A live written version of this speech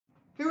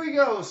Here we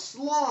go.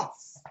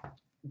 Sloth.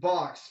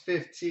 Box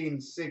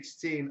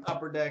 1516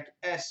 Upper Deck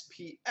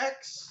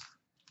SPX.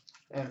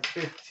 And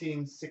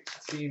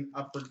 1516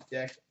 Upper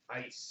Deck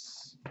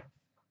Ice.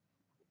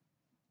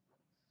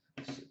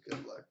 So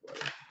good luck,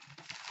 buddy.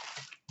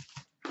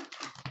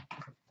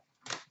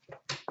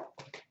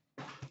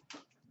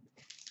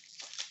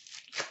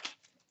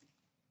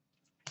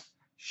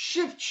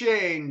 Shift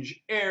change,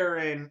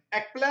 Aaron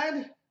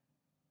Ekblad.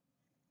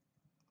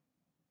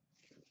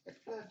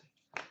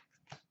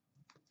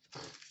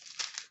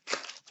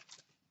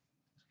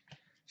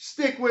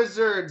 Stick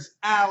Wizards,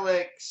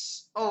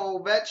 Alex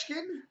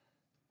Ovechkin.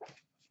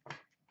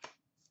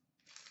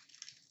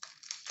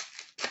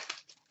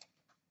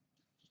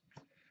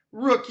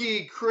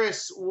 Rookie,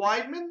 Chris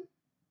Weidman.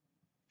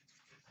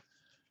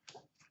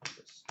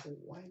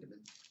 Ooh,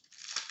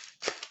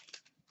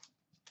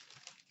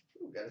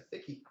 got a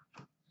thickie.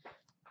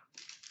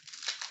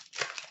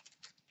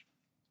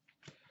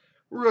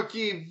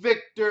 Rookie,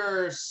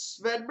 Victor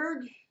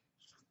Svedberg.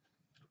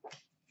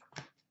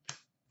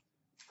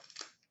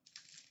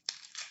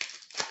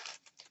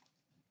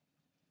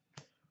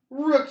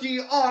 Rookie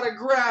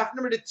autograph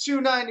number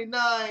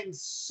 /299,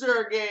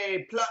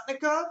 Sergei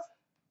Plotnikov.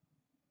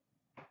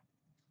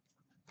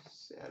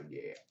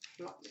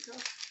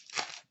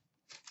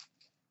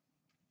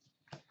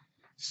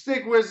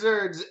 Stick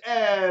Wizards,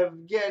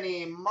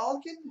 Evgeny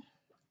Malkin.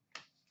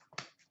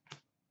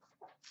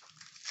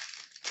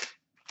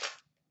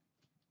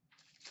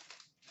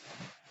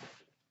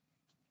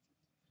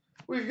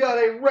 We've got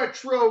a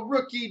retro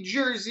rookie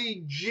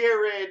jersey,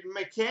 Jared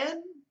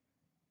McCann.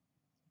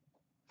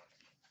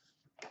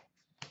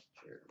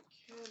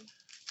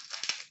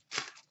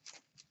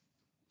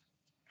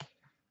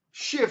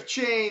 Shift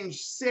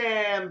change,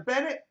 Sam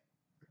Bennett.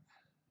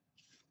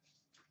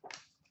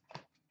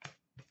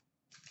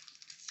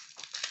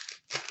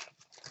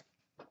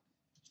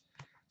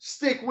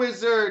 Stick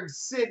Wizard,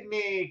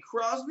 Sidney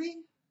Crosby.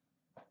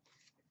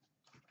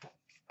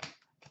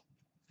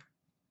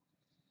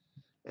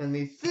 And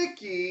the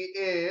thickie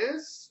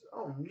is,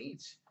 oh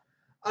neat,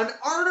 an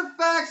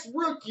Artifacts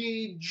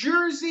rookie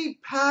jersey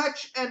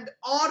patch and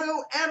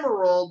auto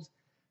emerald,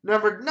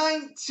 numbered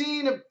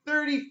 19 of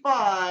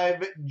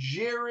 35,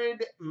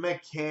 Jared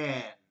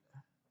McCann.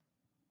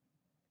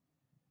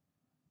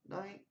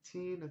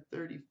 19 of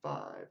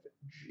 35,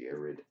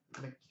 Jared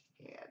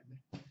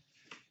McCann.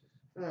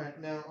 All right,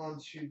 now on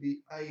to the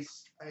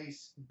Ice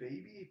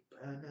Baby.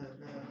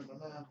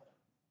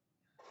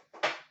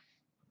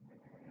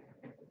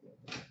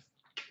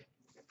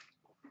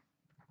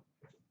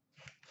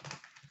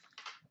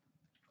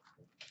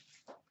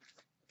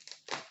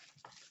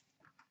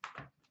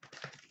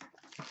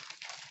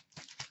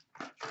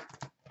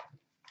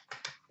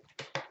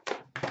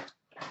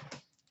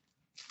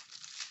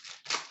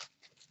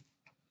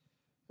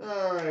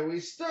 All right,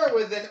 we start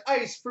with an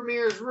Ice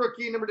Premier's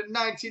rookie, number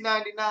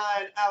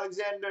 /1999,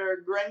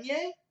 Alexander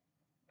Grenier.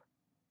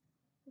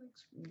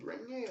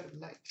 Grenier of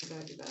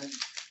 1999.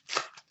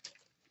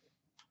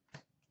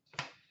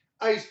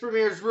 Ice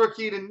Premier's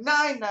rookie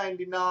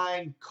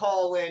 /999,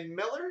 Colin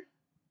Miller.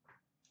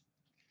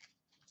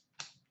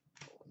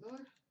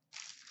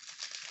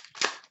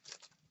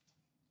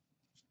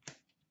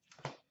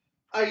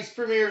 Ice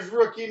Premier's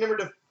rookie number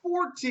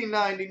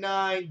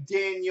 /1499,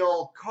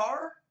 Daniel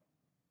Carr.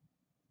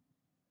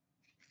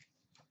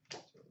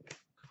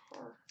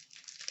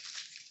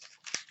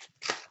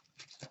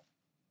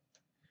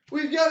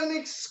 We've got an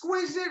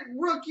exquisite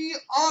rookie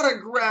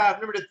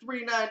autograph, number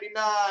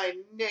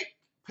 /399, Nick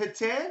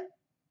Petan.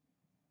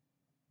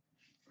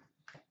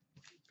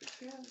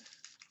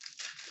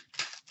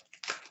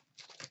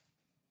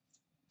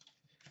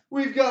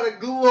 We've got a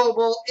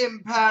global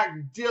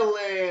impact,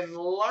 Dylan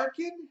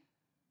Larkin.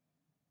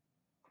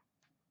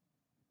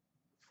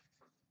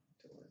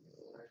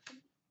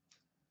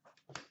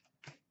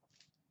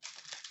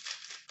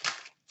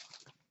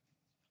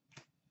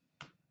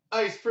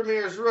 Ice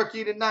Premier's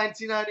rookie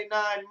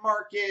 /1999,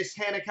 Marcus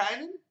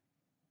Hannikainen.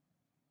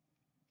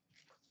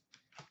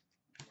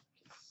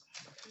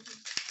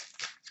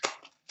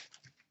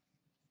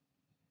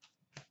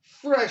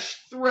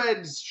 Fresh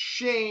Threads,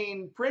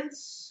 Shane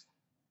Prince.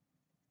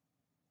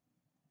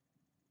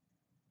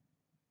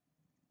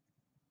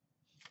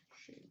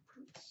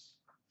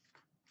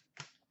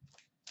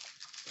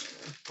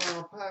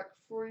 Final pack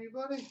for you,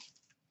 buddy.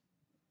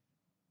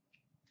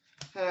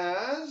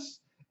 Has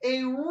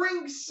a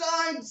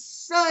ringside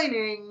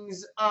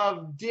signings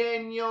of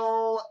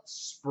Daniel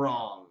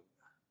Sprong.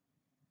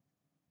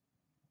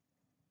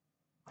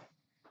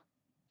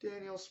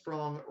 Daniel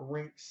Sprong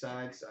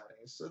ringside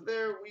signings. So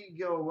there we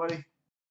go, buddy.